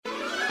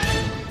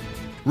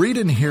Read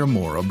and hear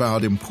more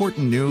about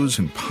important news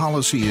and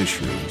policy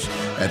issues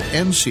at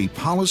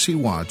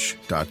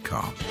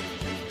ncpolicywatch.com.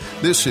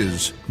 This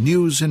is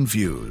News and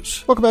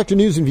Views. Welcome back to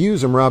News and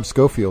Views. I'm Rob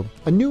Schofield.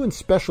 A new and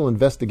special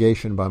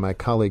investigation by my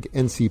colleague,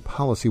 NC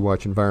Policy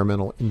Watch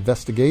environmental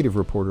investigative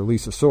reporter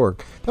Lisa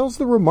Sorg, tells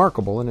the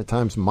remarkable and at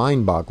times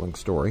mind-boggling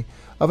story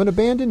of an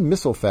abandoned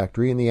missile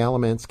factory in the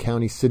Alamance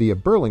County city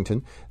of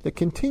Burlington that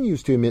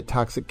continues to emit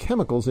toxic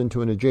chemicals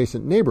into an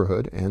adjacent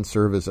neighborhood and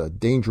serve as a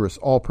dangerous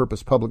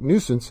all-purpose public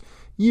nuisance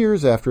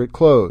years after it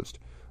closed.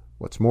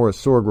 What's more, as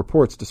Sorg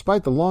reports,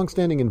 despite the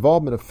long-standing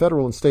involvement of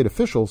federal and state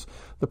officials,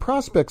 the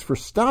prospects for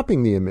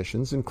stopping the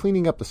emissions and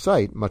cleaning up the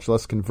site, much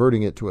less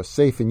converting it to a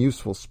safe and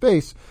useful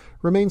space,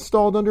 remain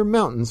stalled under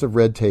mountains of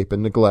red tape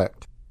and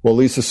neglect. Well,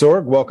 Lisa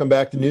Sorg, welcome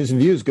back to News and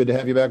Views. Good to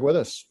have you back with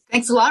us.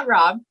 Thanks a lot,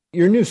 Rob.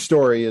 Your new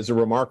story is a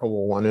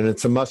remarkable one, and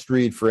it's a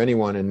must-read for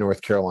anyone in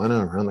North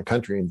Carolina, around the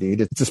country,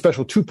 indeed. It's a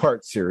special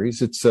two-part series.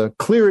 It's a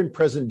clear and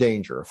present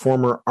danger. A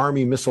former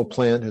Army missile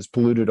plant has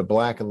polluted a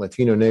Black and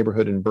Latino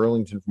neighborhood in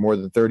Burlington for more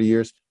than 30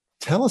 years.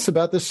 Tell us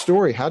about this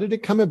story. How did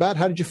it come about?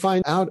 How did you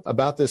find out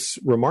about this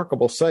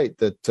remarkable site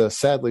that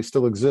sadly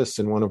still exists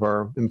in one of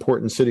our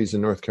important cities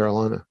in North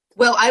Carolina?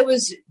 Well, I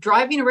was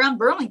driving around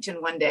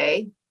Burlington one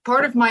day.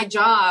 Part of my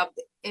job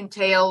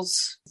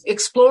entails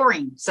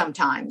exploring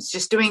sometimes,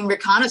 just doing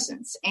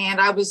reconnaissance.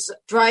 And I was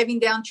driving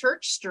down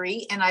Church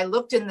Street and I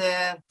looked in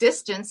the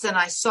distance and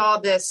I saw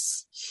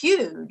this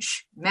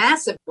huge,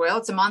 massive, well,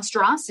 it's a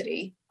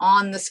monstrosity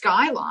on the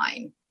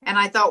skyline. And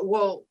I thought,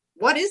 well,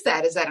 what is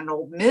that? Is that an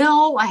old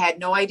mill? I had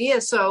no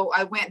idea. So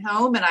I went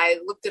home and I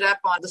looked it up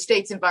on the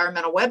state's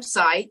environmental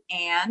website,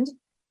 and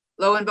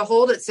lo and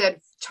behold, it said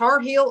Tar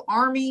Heel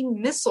Army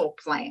Missile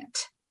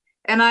Plant.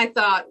 And I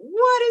thought,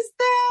 what is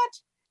that?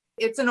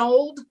 It's an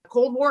old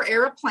Cold War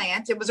era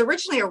plant. It was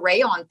originally a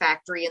rayon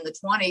factory in the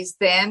 1920s.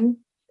 Then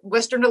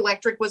Western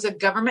Electric was a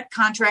government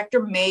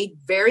contractor, made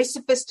very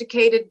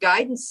sophisticated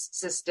guidance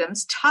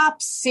systems,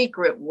 top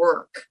secret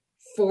work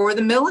for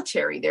the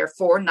military.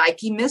 Therefore,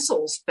 Nike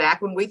missiles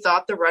back when we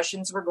thought the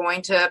Russians were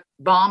going to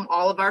bomb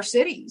all of our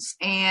cities.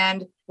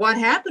 And what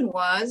happened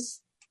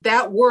was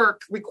that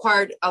work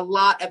required a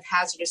lot of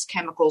hazardous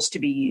chemicals to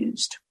be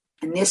used.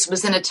 And this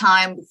was in a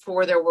time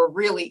before there were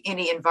really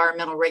any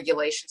environmental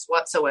regulations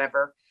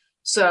whatsoever.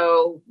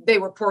 So they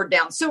were poured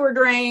down sewer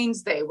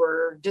drains. They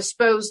were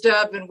disposed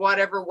of in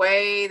whatever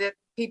way that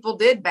people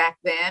did back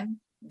then.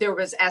 There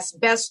was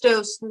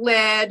asbestos,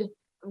 lead,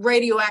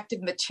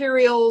 radioactive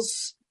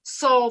materials,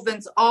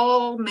 solvents,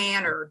 all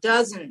manner,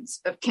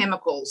 dozens of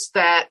chemicals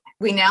that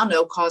we now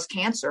know cause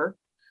cancer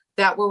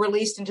that were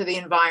released into the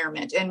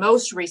environment. And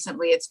most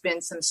recently, it's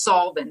been some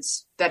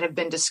solvents that have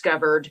been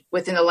discovered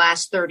within the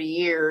last 30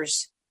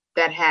 years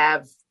that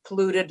have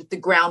polluted the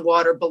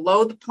groundwater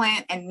below the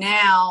plant. And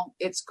now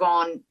it's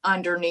gone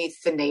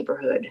underneath the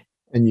neighborhood.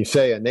 And you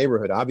say a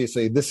neighborhood.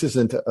 Obviously, this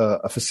isn't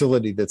a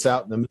facility that's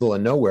out in the middle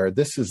of nowhere.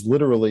 This is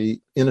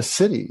literally in a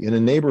city, in a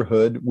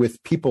neighborhood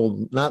with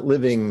people not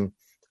living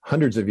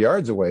hundreds of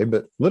yards away,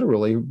 but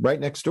literally right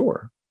next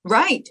door.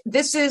 Right.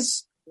 This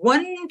is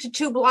 1 to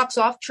 2 blocks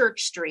off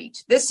Church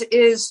Street. This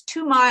is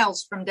 2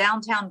 miles from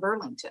downtown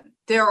Burlington.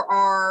 There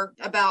are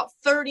about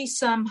 30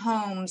 some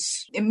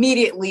homes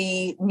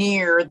immediately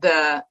near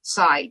the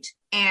site.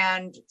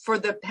 And for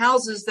the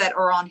houses that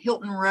are on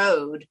Hilton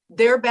Road,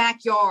 their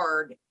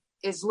backyard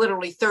is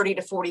literally 30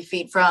 to 40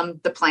 feet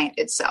from the plant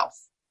itself.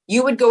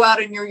 You would go out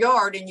in your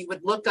yard and you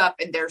would look up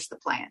and there's the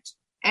plant.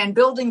 And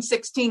building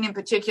 16 in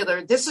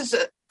particular, this is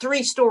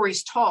 3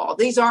 stories tall.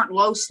 These aren't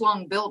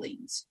low-slung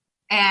buildings.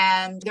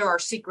 And there are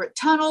secret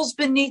tunnels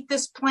beneath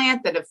this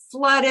plant that have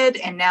flooded,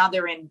 and now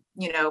they're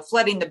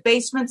flooding the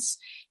basements.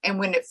 And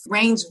when it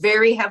rains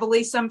very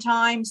heavily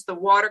sometimes, the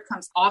water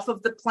comes off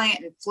of the plant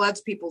and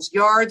floods people's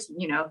yards.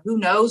 Who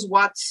knows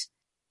what's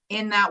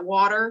in that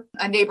water.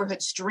 A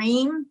neighborhood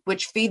stream,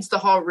 which feeds the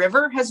Haw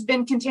River, has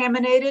been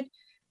contaminated.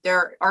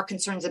 There are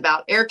concerns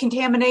about air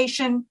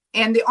contamination,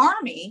 and the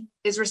Army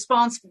is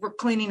responsible for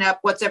cleaning up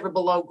what's ever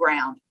below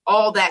ground,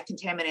 all that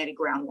contaminated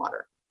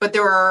groundwater. But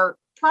there are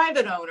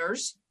private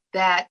owners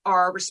that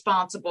are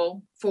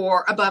responsible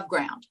for above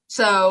ground.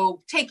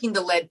 So taking the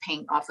lead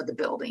paint off of the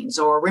buildings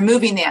or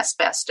removing the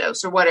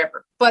asbestos or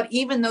whatever. But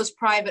even those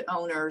private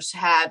owners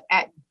have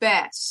at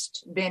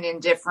best been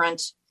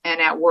indifferent and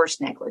at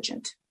worst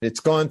negligent. It's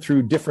gone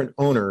through different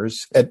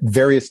owners at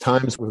various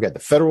times. We've got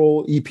the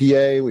federal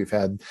EPA, we've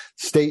had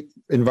state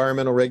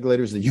environmental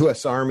regulators, the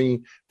U.S.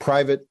 Army,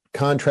 private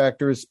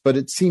contractors, but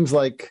it seems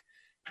like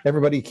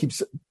everybody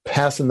keeps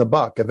passing the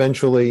buck.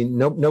 Eventually,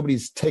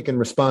 nobody's taken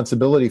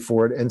responsibility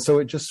for it. And so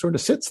it just sort of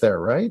sits there,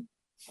 right?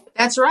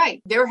 That's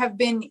right. There have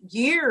been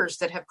years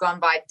that have gone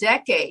by,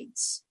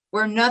 decades,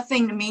 where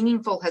nothing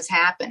meaningful has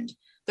happened.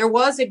 There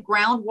was a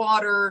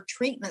groundwater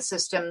treatment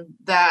system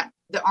that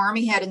the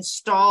Army had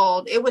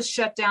installed. It was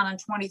shut down in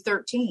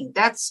 2013.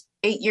 That's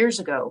 8 years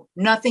ago.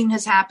 Nothing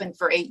has happened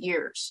for 8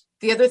 years.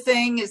 The other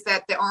thing is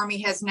that the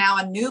Army has now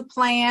a new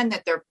plan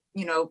that they're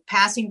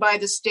passing by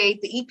the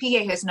state. The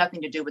EPA has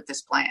nothing to do with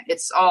this plan.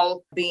 It's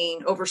all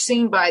being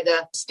overseen by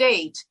the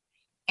state.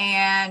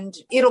 and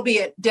it'll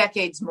be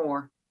decades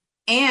more.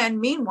 And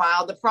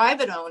meanwhile, the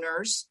private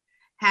owners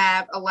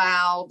have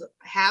allowed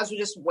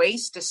hazardous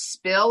waste to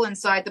spill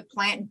inside the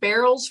plant,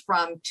 barrels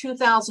from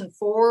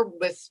 2004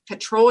 with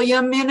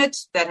petroleum in it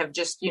that have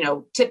just,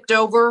 tipped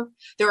over.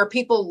 There are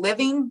people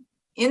living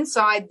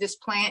inside this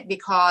plant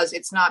because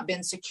it's not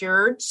been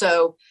secured.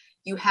 So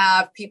you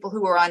have people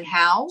who are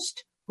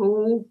unhoused,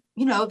 who,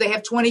 they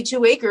have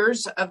 22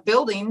 acres of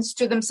buildings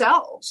to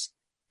themselves.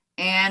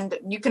 And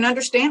you can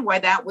understand why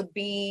that would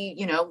be,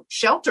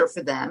 shelter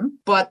for them.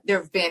 But there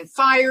have been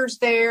fires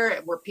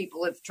there where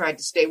people have tried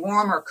to stay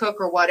warm or cook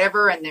or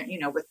whatever. And,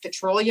 with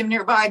petroleum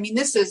nearby. I mean,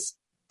 this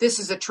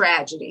is a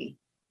tragedy.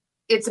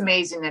 It's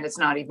amazing that it's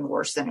not even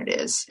worse than it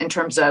is in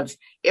terms of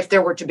if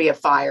there were to be a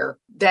fire,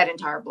 that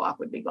entire block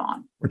would be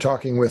gone. We're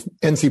talking with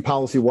NC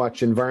Policy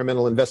Watch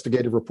environmental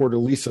investigative reporter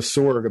Lisa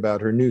Sorg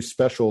about her new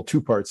special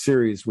two-part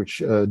series,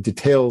 which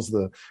details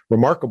the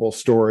remarkable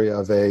story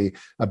of a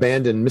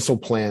abandoned missile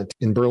plant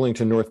in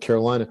Burlington, North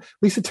Carolina.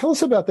 Lisa, tell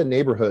us about the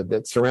neighborhood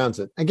that surrounds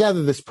it. I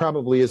gather this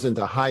probably isn't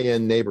a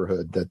high-end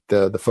neighborhood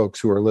that the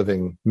folks who are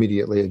living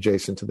immediately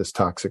adjacent to this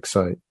toxic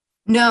site.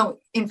 No,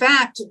 in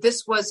fact,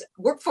 this was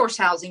workforce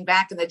housing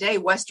back in the day.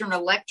 Western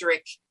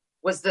Electric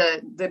was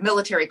the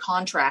military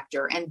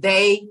contractor, and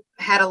they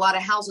had a lot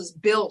of houses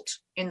built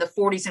in the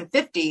 40s and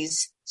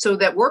 50s so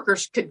that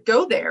workers could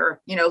go there,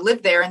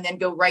 live there and then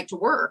go right to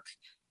work.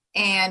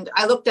 And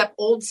I looked up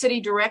old city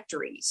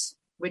directories,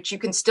 which you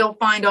can still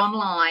find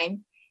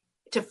online,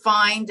 to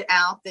find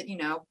out that,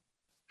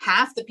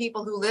 half the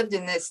people who lived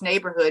in this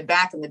neighborhood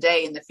back in the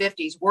day in the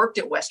 50s worked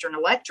at Western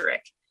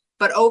Electric.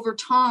 But over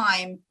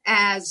time,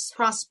 as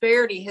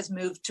prosperity has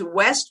moved to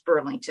West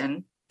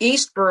Burlington,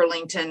 East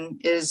Burlington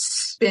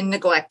has been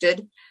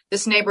neglected.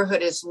 This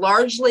neighborhood is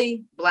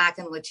largely Black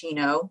and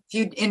Latino,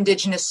 few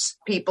indigenous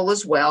people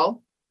as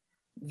well,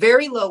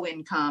 very low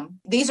income.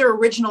 These are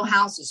original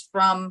houses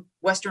from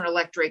Western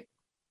Electric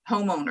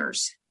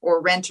homeowners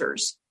or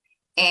renters,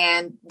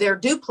 and they're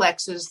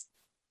duplexes,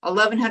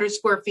 1,100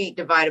 square feet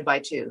divided by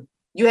 2.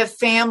 You have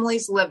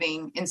families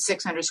living in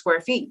 600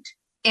 square feet.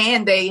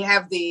 And they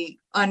have the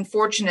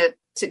unfortunate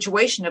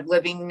situation of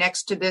living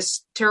next to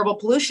this terrible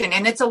pollution.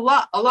 And it's a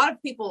lot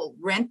of people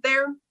rent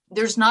there.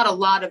 There's not a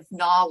lot of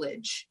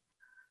knowledge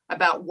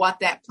about what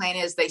that plant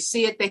is. They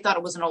see it. They thought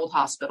it was an old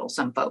hospital,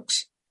 some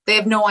folks. They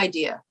have no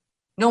idea.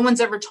 No one's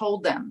ever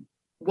told them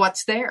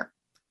what's there.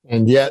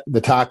 And yet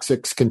the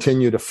toxics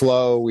continue to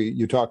flow.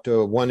 You talk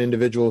to one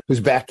individual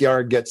whose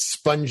backyard gets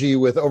spongy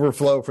with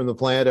overflow from the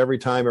plant every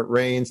time it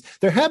rains.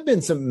 There have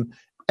been some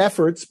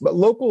efforts, but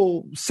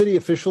local city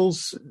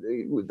officials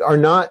are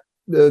not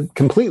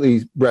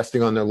completely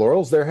resting on their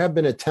laurels. There have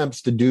been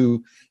attempts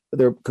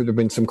there could have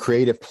been some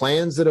creative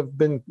plans that have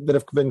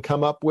been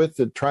come up with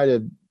to try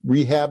to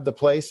rehab the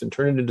place and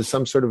turn it into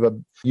some sort of a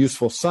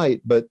useful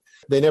site, but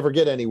they never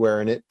get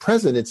anywhere. And at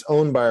present, it's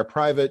owned by a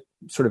private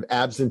sort of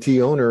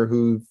absentee owner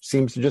who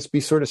seems to just be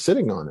sort of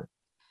sitting on it.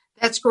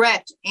 That's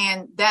correct.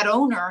 And that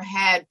owner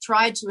had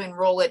tried to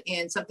enroll it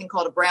in something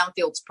called a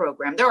brownfields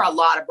program. There are a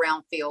lot of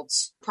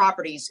brownfields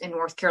properties in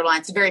North Carolina.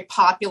 It's a very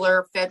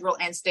popular federal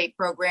and state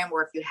program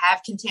where if you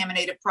have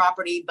contaminated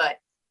property, but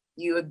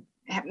you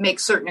make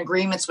certain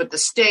agreements with the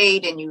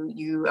state and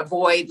you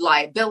avoid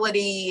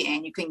liability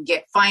and you can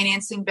get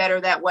financing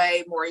better that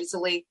way, more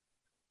easily.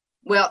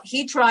 Well,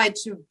 he tried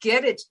to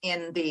get it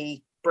in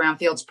the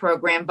brownfields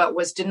program, but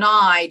was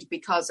denied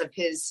because of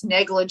his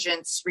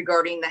negligence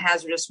regarding the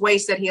hazardous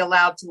waste that he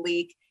allowed to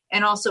leak.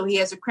 And also he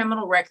has a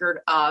criminal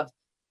record of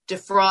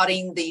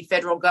defrauding the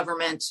federal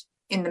government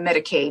in the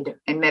Medicaid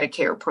and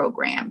Medicare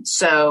program.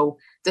 So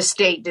the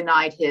state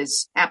denied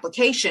his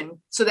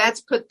application. So that's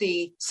put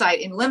the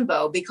site in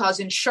limbo, because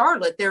in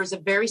Charlotte, there's a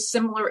very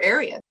similar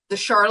area, the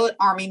Charlotte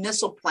Army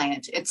Missile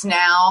Plant. It's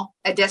now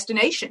a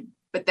destination,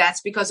 but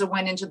that's because it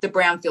went into the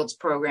brownfields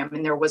program.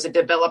 And there was a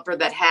developer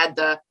that had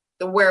the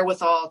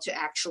wherewithal to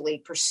actually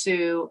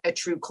pursue a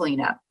true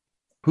cleanup.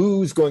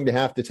 Who's going to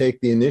have to take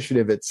the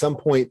initiative at some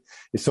point?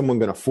 Is someone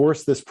going to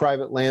force this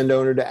private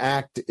landowner to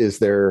act? Is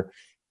there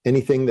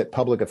anything that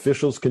public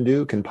officials can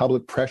do? Can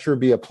public pressure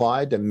be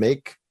applied to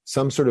make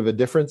some sort of a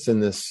difference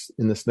in this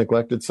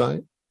neglected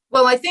site?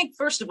 Well, I think,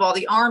 first of all,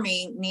 the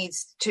Army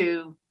needs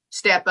to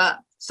step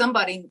up.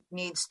 Somebody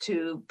needs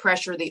to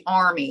pressure the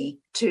Army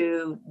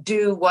to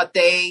do what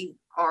they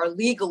are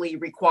legally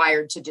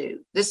required to do.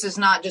 This is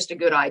not just a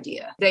good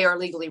idea. They are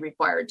legally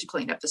required to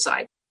clean up the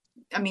site.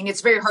 I mean,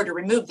 it's very hard to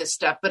remove this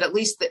stuff, but at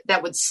least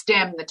that would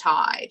stem the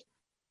tide.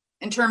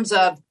 In terms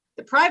of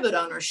the private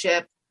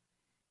ownership,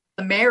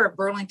 the mayor of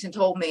Burlington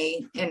told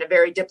me in a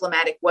very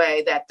diplomatic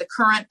way that the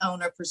current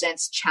owner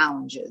presents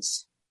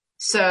challenges.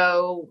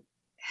 So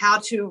how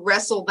to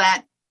wrestle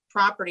that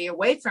property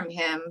away from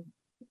him,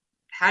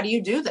 how do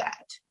you do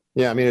that?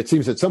 Yeah, I mean, it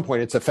seems at some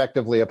point it's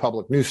effectively a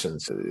public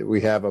nuisance.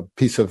 We have a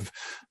piece of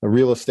a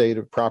real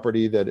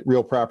property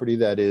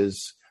that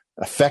is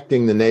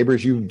affecting the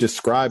neighbors. You've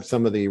described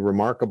some of the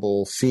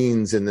remarkable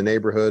scenes in the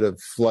neighborhood of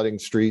flooding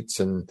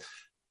streets and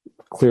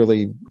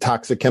clearly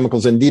toxic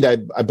chemicals. Indeed,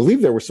 I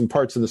believe there were some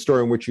parts in the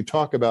story in which you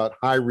talk about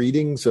high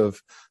readings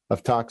of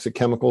toxic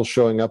chemicals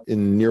showing up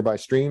in nearby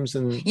streams.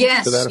 And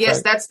yes,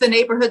 that's the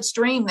neighborhood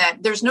stream that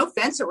there's no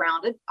fence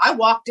around it. I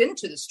walked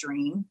into the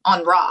stream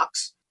on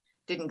rocks,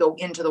 didn't go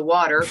into the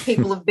water.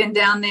 People have been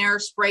down there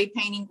spray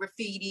painting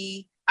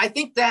graffiti. I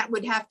think that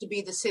would have to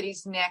be the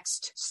city's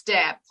next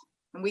step.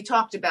 And we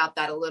talked about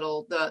that a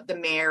little, the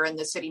mayor and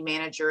the city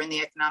manager and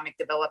the economic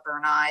developer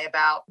and I,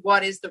 about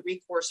what is the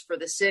recourse for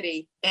the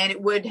city. And it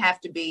would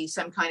have to be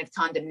some kind of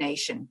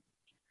condemnation.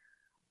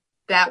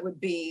 That would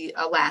be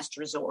a last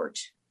resort.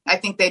 I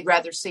think they'd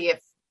rather see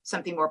if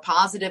something more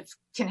positive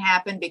can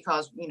happen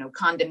because,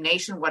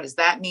 condemnation, what does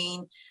that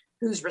mean?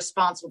 Who's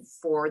responsible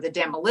for the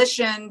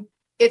demolition?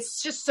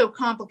 It's just so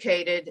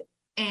complicated.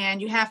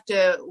 And you have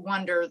to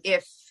wonder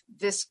if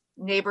this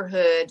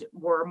neighborhood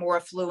were more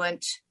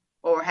affluent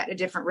or had a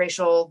different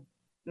racial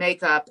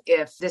makeup,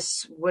 if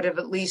this would have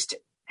at least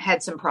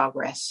had some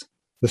progress.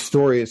 The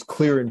story is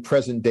clear and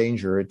present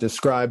danger. It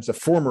describes a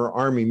former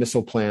Army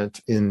missile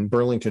plant in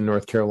Burlington,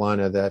 North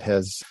Carolina, that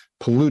has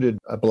polluted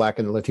a Black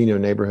and Latino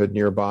neighborhood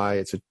nearby.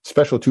 It's a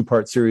special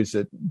two-part series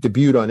that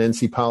debuted on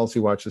NC Policy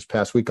Watch this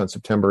past week on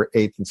September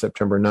 8th and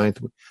September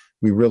 9th.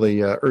 We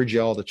really urge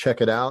you all to check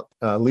it out.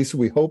 Lisa,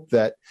 we hope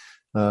that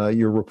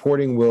your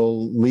reporting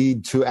will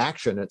lead to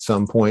action at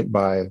some point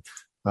by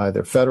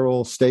either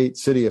federal, state,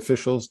 city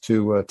officials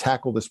to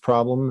tackle this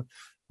problem.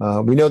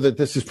 We know that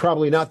this is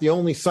probably not the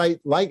only site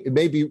like it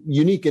may be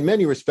unique in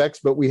many respects,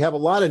 but we have a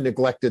lot of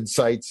neglected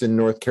sites in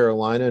North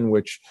Carolina in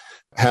which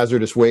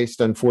hazardous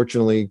waste,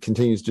 unfortunately,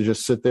 continues to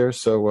just sit there.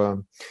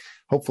 So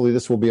hopefully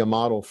this will be a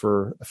model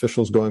for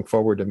officials going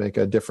forward to make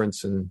a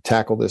difference and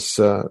tackle this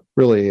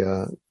really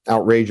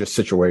outrageous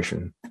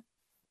situation.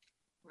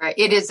 Right.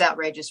 It is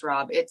outrageous,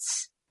 Rob.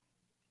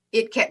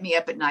 It kept me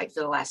up at night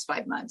for the last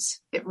 5 months.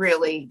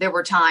 There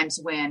were times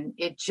when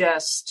it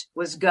just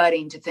was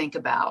gutting to think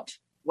about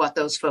what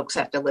those folks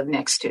have to live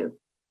next to.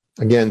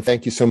 Again,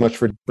 thank you so much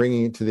for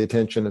bringing it to the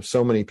attention of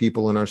so many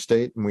people in our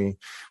state, and we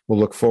will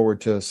look forward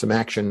to some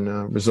action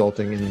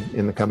resulting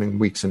in the coming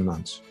weeks and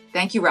months.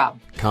 Thank you, Rob.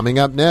 Coming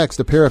up next,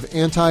 a pair of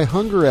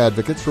anti-hunger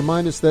advocates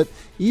remind us that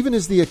even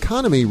as the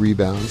economy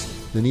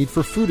rebounds, the need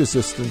for food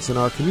assistance in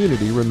our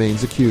community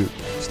remains acute.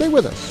 Stay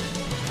with us.